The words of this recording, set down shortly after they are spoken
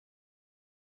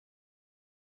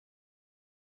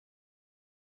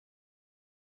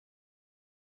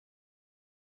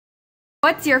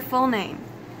What's your full name?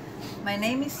 My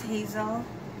name is Hazel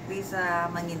Lisa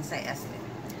Manginsay Eslit.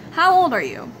 How old are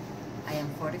you? I am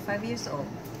 45 years old.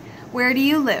 Where do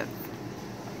you live?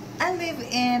 I live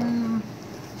in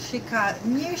Chicago,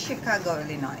 near Chicago,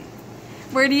 Illinois.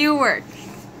 Where do you work?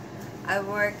 I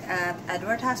work at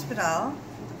Edward Hospital,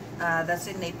 that's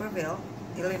in Naperville,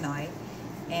 Illinois,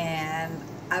 and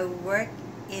I work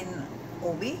in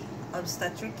OB,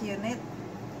 obstetric unit,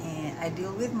 and I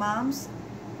deal with moms,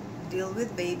 deal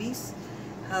with babies,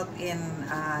 help in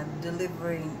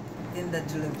delivering in the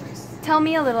deliveries. Tell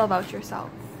me a little about yourself.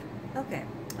 Okay,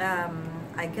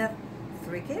 I got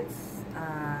 3 kids,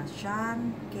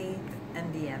 Sean, Kate,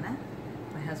 and Deanna.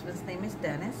 My husband's name is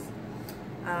Dennis.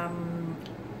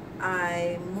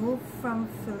 I moved from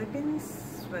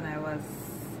Philippines when I was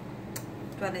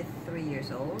 23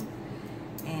 years old,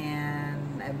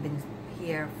 and I've been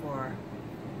here for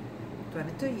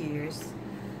 22 years.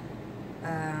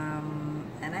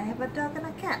 And I have a dog and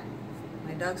a cat.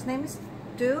 My dog's name is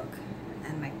Duke,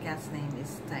 and my cat's name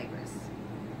is Tigress.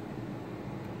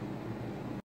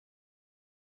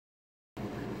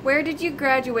 Where did you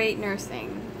graduate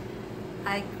nursing?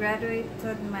 I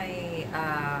graduated my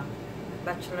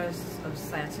Bachelor's of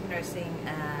Science in Nursing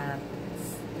at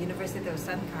University of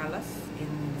San Carlos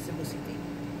in Cebu City.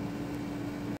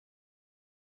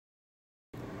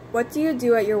 What do you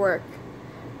do at your work?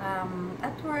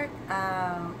 At work,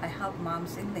 I help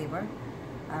moms in labor,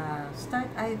 start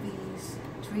IVs,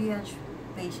 triage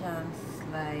patients,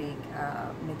 like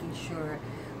making sure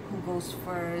who goes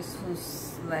first,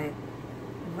 who's like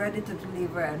ready to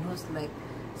deliver, and who's like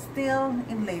still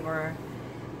in labor,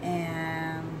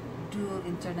 and do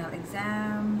internal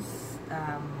exams,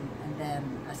 and then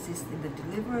assist in the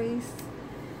deliveries,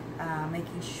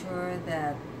 making sure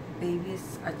that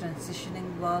babies are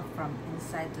transitioning well from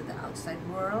inside to the outside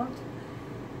world,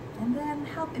 and then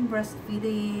help in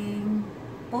breastfeeding,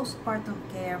 postpartum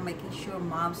care, making sure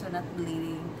moms are not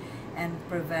bleeding, and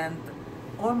prevent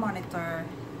or monitor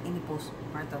any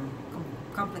postpartum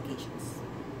complications.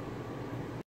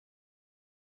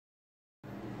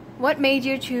 What made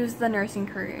you choose the nursing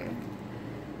career?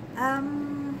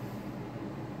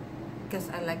 Because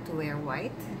I like to wear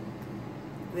white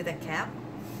with a cap,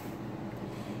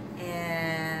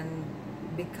 and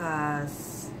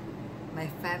because my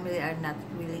family are not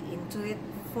really into it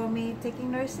for me taking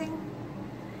nursing.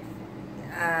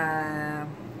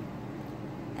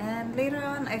 And later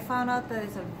on I found out that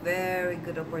it's a very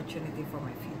good opportunity for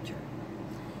my future,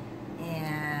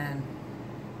 and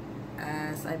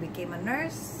as I became a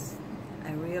nurse,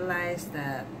 I realized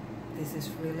that this is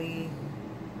really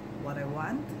what I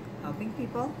want, helping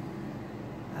people,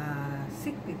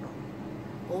 sick people,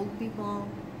 old people,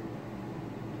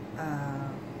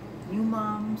 new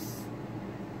moms,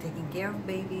 taking care of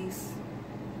babies.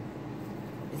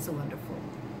 It's a wonderful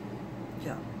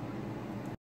job.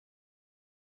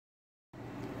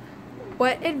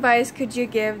 What advice could you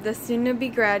give the soon-to-be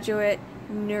graduate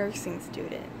nursing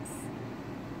students?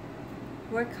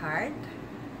 Work hard,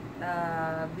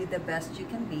 be the best you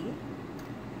can be,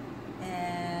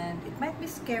 and it might be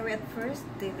scary at first,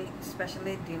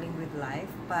 especially dealing with life,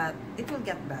 but it will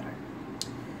get better.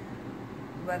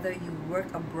 Whether you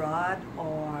work abroad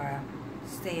or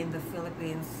stay in the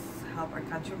Philippines, help our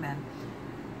countrymen,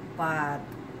 but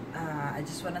I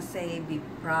just want to say, be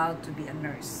proud to be a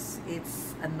nurse.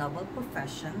 It's a noble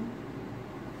profession.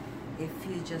 If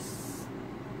you just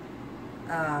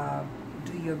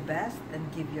do your best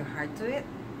and give your heart to it,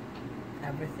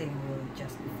 everything will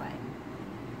just be fine.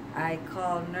 I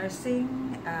call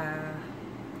nursing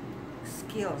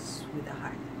skills with a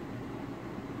heart.